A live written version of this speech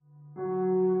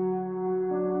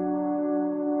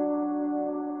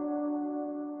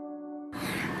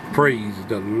Praise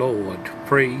the Lord,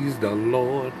 praise the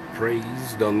Lord,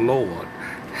 praise the Lord.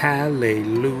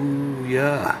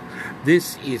 Hallelujah.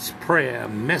 This is prayer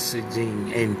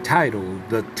messaging entitled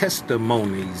The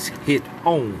Testimonies Hit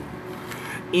Home.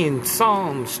 In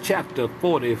Psalms chapter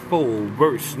 44,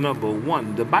 verse number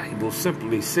 1, the Bible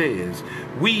simply says,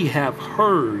 "We have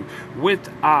heard with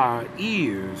our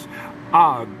ears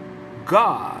our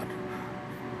God,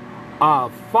 our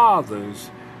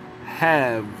fathers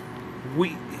have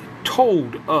we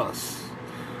told us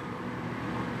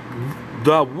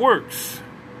the works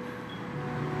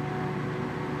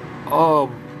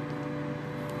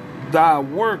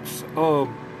of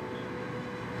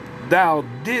thou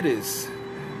didst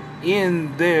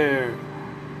in their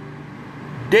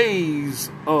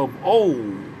days of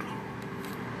old."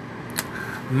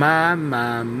 My.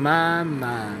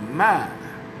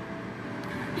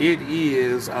 It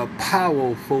is a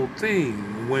powerful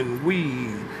thing when we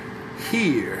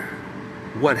hear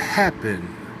what happened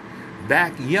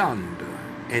back yonder,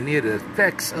 and it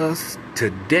affects us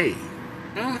today.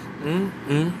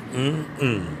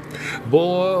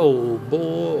 Boy, oh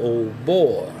boy, oh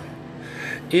boy.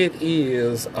 It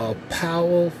is a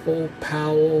powerful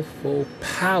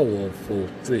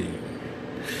thing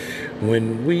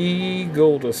when we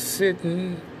go to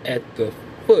sitting at the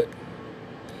foot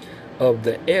of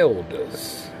the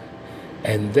elders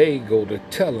and they go to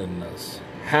telling us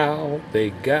how they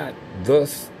got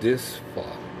thus this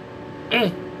far.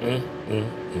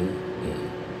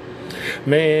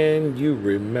 Man, you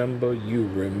remember.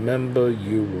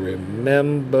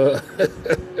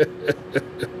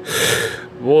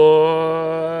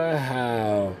 Boy,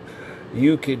 how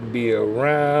you could be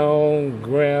around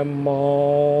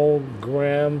grandma,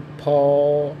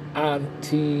 grandpa,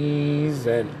 aunties,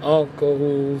 and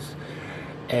uncles,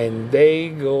 and they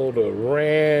go to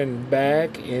ran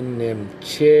back in them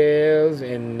chairs,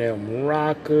 in them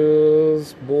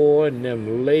rockers, boy, and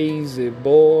them lazy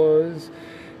boys.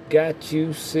 Got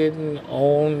you sitting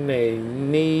on their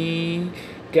knee,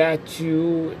 got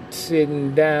you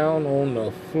sitting down on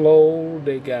the floor.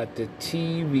 They got the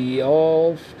TV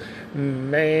off.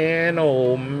 Man,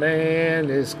 oh man,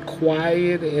 it's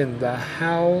quiet in the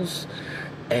house,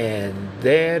 and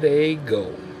there they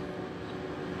go.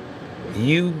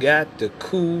 You got the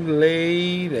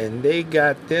Kool-Aid, and they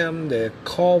got them their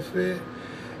coffee,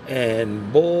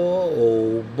 and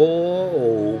boy,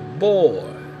 oh boy,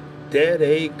 there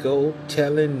they go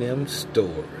telling them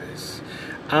stories.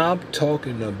 I'm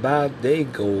talking about they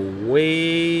go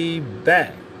way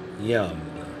back yonder,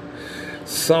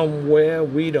 somewhere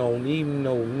we don't even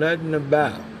know nothing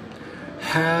about,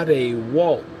 how they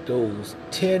walked those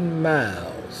 10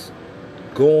 miles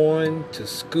going to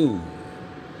school,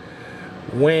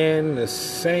 wearing the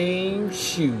same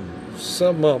shoes.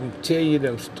 Some of them tell you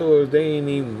them stories, they ain't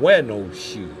even wear no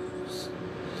shoes.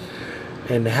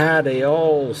 And how they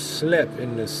all slept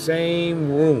in the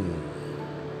same room.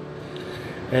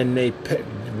 And they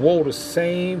wore the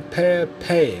same pair of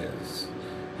pants.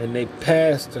 And they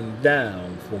passed them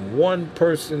down from one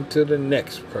person to the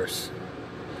next person.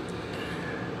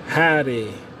 How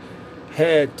they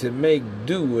had to make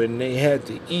do and they had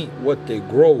to eat what they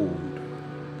growed.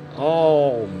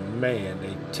 Oh man,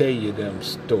 they tell you them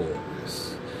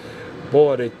stories.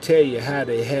 Boy, they tell you how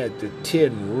they had the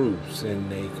tin roofs,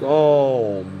 and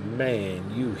oh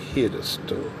man, you hear the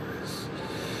stories.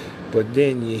 But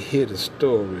then you hear the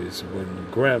stories when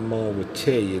grandma would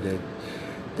tell you that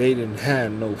they didn't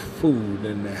have no food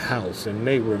in the house, and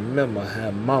they remember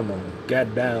how mama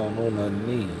got down on her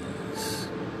knees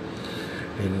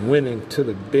and went into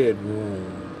the bedroom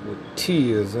with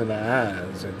tears in her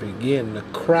eyes and began to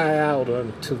cry out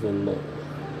unto the Lord.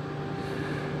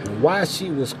 And while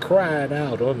she was crying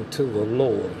out unto the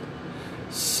Lord,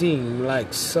 seemed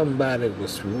like somebody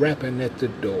was rapping at the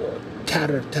door.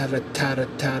 Tatter, tatter, tatter,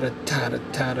 tatter, tatter,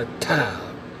 tatter,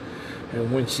 tatter.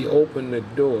 And when she opened the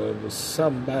door, it was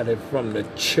somebody from the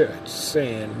church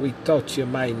saying, "We thought you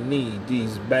might need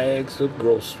these bags of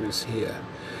groceries here.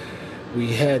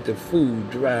 We had the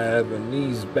food drive, and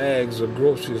these bags of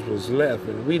groceries was left,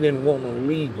 and we didn't want to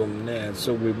leave them there,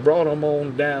 so we brought them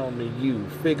on down to you.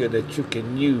 Figure that you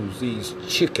can use these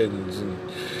chickens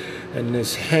and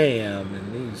this ham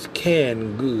and these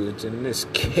canned goods and this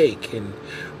cake and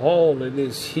all of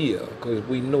this here, because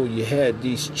we know you had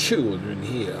these children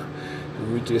here.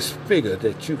 And we just figured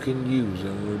that you can use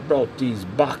them. We brought these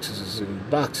boxes and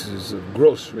boxes of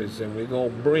groceries, and we're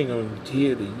going to bring them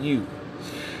here to you.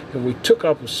 And we took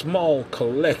up a small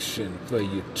collection for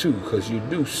you, too, because you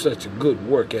do such good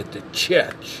work at the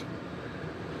church."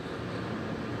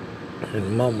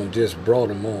 And Mama just brought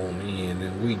them on in,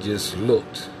 and we just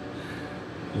looked.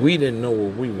 We didn't know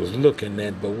what we was looking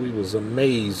at, but we was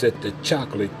amazed at the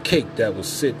chocolate cake that was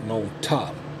sitting on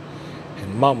top.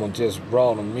 And Mama just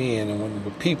brought them in, and when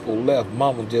the people left,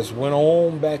 Mama just went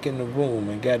on back in the room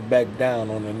and got back down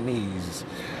on her knees,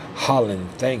 hollering,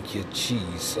 "Thank you,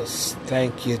 Jesus,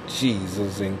 thank you,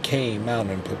 Jesus," and came out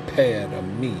and prepared a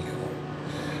meal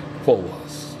for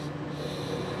us.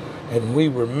 And we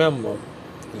remember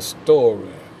the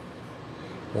story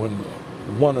when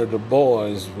one of the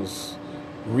boys was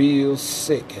real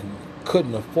sick and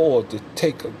couldn't afford to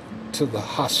take her to the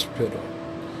hospital.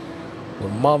 Well,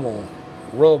 Mama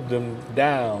rubbed him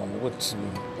down with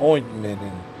some ointment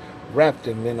and wrapped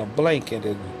him in a blanket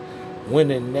and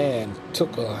went in there and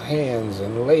took her hands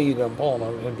and laid them on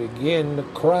him and began to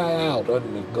cry out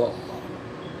unto God.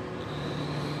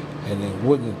 And it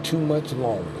wasn't too much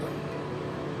longer.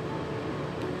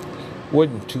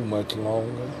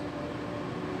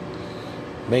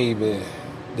 Maybe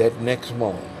that next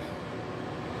morning,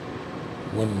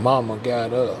 when Mama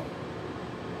got up,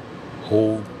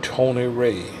 old Tony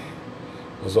Ray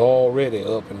was already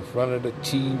up in front of the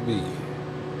TV,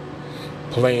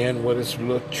 playing with his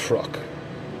little truck,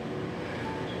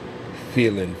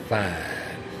 feeling fine,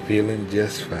 feeling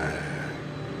just fine.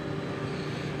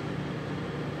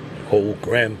 Old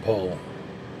Grandpa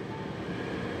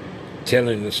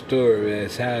telling the story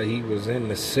as how he was in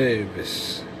the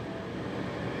service,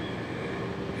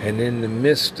 and in the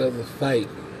midst of the fight,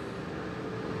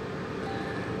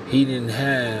 he didn't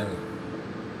have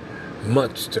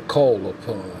much to call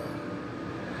upon,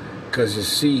 because you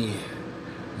see,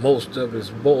 most of his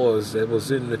boys that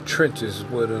was in the trenches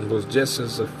with him was just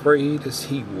as afraid as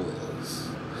he was.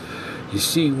 You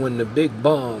see, when the big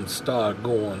bombs started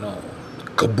going on,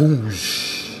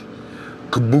 kaboosh,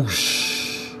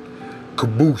 kaboosh,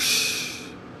 kaboosh,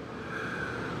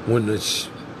 when the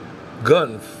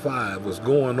gunfire was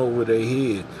going over their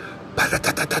head,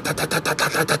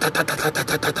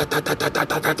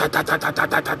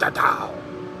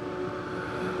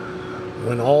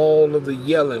 when all of the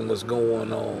yelling was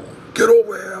going on, "Get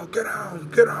over here, get on,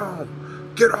 get on,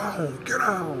 get on, get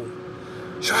on,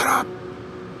 shut up,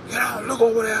 get on, look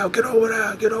over there, get over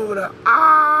there, get over there,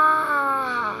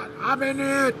 ah, I'm in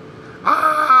it,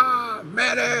 ah,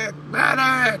 medic,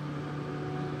 medic."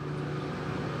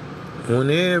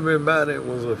 When everybody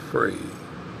was afraid,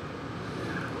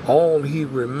 all he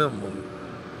remembered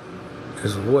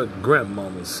is what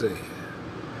Grandmama said: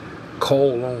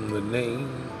 call on the name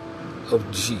of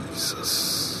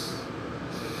Jesus.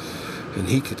 And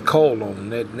he could call on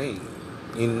that name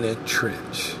in that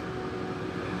trench.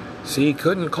 See, he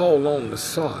couldn't call on the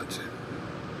sergeant.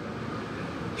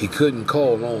 He couldn't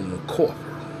call on the corporal.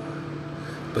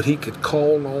 But he could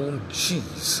call on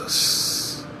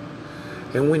Jesus.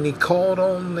 And when he called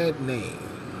on that name,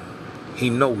 he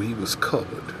knew he was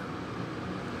covered.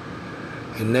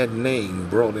 And that name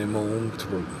brought him on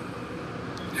through.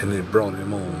 And it brought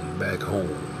him on back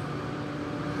home.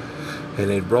 And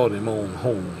it brought him on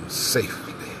home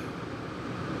safely.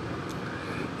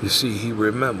 You see, he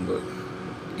remembered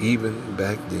even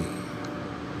back then.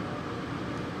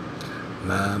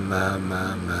 My.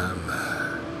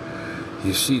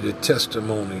 You see, the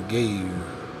testimony gave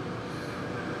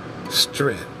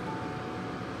strength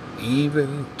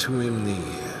even to him then,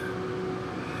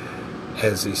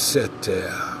 as he sat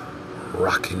there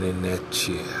rocking in that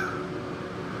chair.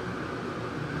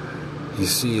 You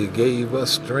see, it gave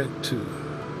us strength too,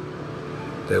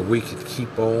 that we could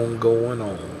keep on going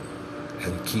on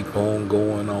and keep on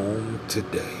going on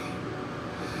today.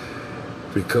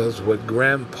 Because what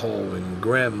Grandpa and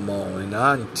Grandma and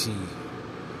Auntie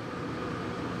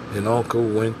and Uncle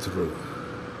went through,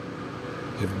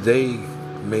 if they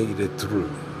made it through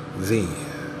then,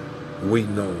 we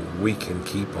know we can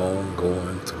keep on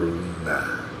going through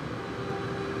now.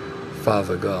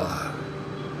 Father God,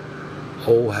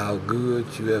 oh, how good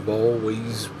you have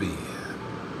always been.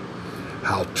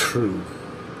 How true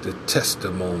the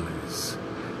testimonies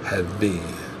have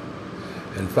been.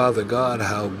 And Father God,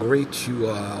 how great you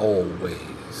are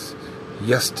always.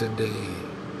 Yesterday,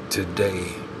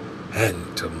 today,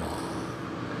 and tomorrow.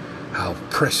 How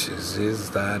precious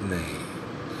is thy name.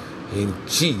 In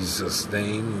Jesus'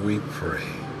 name we pray.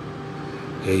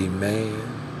 Amen,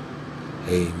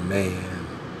 amen,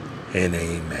 and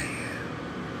amen.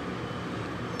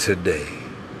 Today,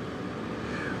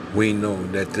 we know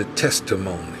that the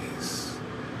testimonies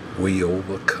we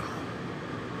overcome.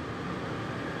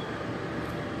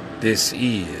 This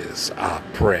is our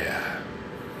prayer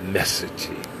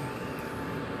messaging.